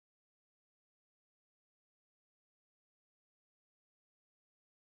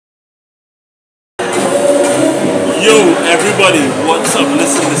everybody, what's up?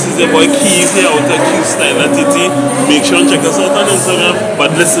 Listen, this is your boy Keys here out at Q Style at TT. Make sure and check us out on Instagram.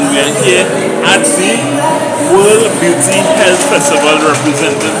 But listen, we are here at the World Beauty Health Festival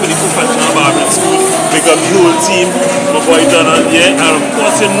representing for the Professional Barbering School. Make up the whole team, my boy Donald here. And of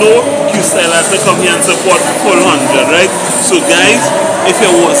course, you know Q Style had to come here and support full 100, right? So guys, if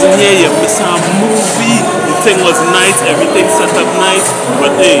you wasn't here, you missed a movie. The thing was nice, everything set up nice.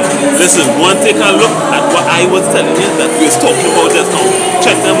 But hey, listen, go and take a look at what I was telling you that we was talking about just now.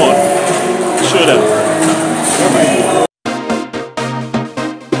 Check them out. Show them.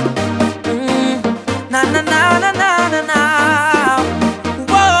 Na na na na na na na.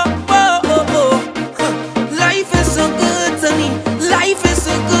 Whoa, whoa, whoa, whoa. Life is so good to me. Life is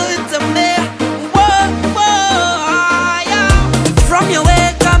so good to me. Whoa, whoa, yeah. From your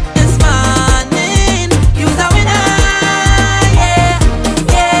wake up this morning, you're a winner. Yeah,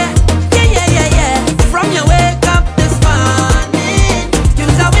 yeah, yeah, yeah, yeah, yeah. From your wake up this morning, you're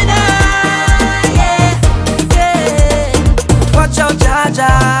a winner. Yeah, yeah. Watch out,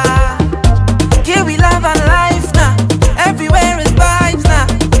 Jaja. Here we love and life now. Everywhere is vibes now.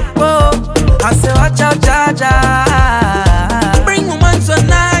 Whoa, I say watch out, Jaja. Bring woman so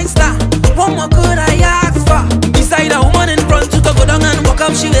nice now. What more could I ask for? Beside a woman in front, you can go down and walk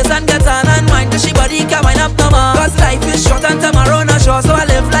up she waist and get on and wine. Cause she body can wind up no more. Cause life is short and tomorrow not sure. So I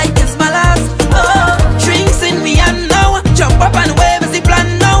live like it's my last. Oh, drinks in me and now. Jump up and wave is the plan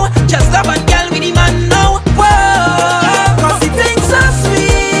now. Just love and girl with the man now. Whoa, cause the things so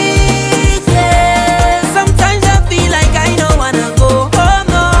sweet. Sometimes I feel like I don't wanna go home,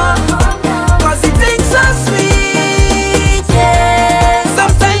 no. Cause the things so sweet, yeah.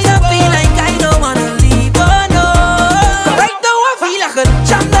 Sometimes I feel like I don't wanna leave, oh no. Right now I feel like a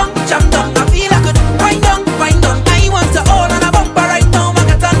jam down. I feel like a wind down. I want to hold on a bumper right now, I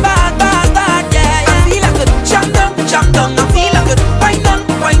got on bad, yeah. I feel like a jam down. I feel like a wind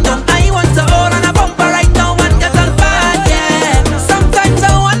down. I want to hold on a bumper right now, and get on bad, yeah. Sometimes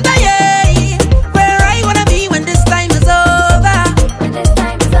I wonder, yeah, where I wanna be when this time is over.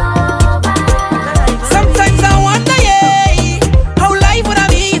 Sometimes I wonder, yeah, how life would have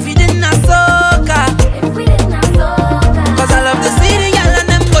been if we didn't have soca. Cause I love to see the girl and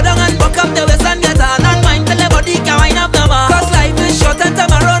them go down and buck up the waist and get on and mind till their body can wind up no more. Cause life is short and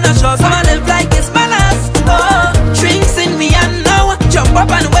tomorrow not sure, so I live like it's my last. Oh, drinks in me and now. Jump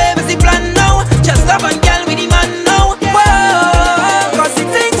up and wave is the plan now. Just love and girl with the man now. Whoa, cause the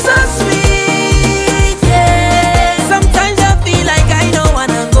things so sweet, yeah. Sometimes I feel like I don't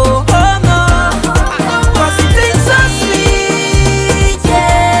wanna go home, no. Cause the things so sweet,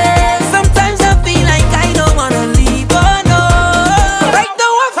 yeah. Sometimes I feel like I don't wanna leave, oh no. Right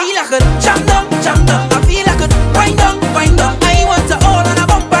now I feel like a jam down. I feel like a wind down. I want to hold on a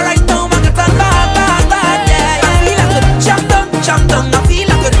bumper right now, I got on bad, yeah. I feel like a jam down. I feel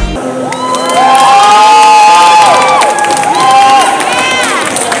like a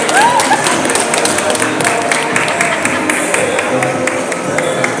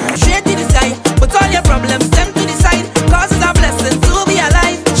straight to the sky, put all your problems them to the side. Cause it's a blessing to be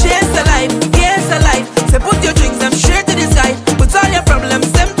alive. Chase the life, here's the life. Say put your dreams them straight to the sky. Put all your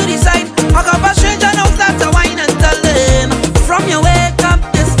problems them to the side. Hug up a stranger now, start to whine and tell them. From your wake up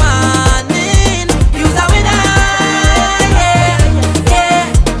this morning, you're a winner. Yeah.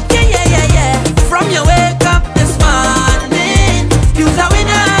 From your wake up this morning, you're a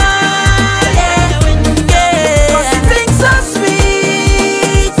winner. Yeah. Cause the things so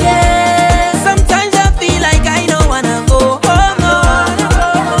sweet, yeah. Sometimes I feel like I don't wanna go home, no.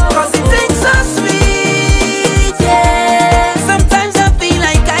 Cause the things so sweet, yeah. Sometimes I feel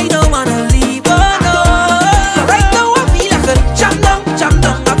like I don't wanna leave, oh no. Right now I feel like a jam down.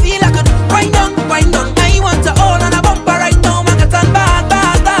 I feel like a wind down. I want to hold on a bumper right now, I got on bad,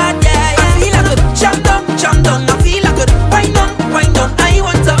 yeah. I feel like a jam down. I feel like a wind down. I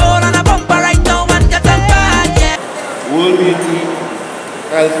want to hold on a bumper right now, and get on bad, yeah. World Beauty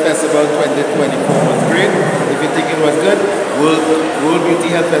Health Festival 2024 was great. If you think it was good, World Beauty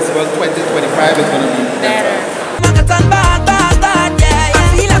Health Festival 2025 is going to be better. I got on bad.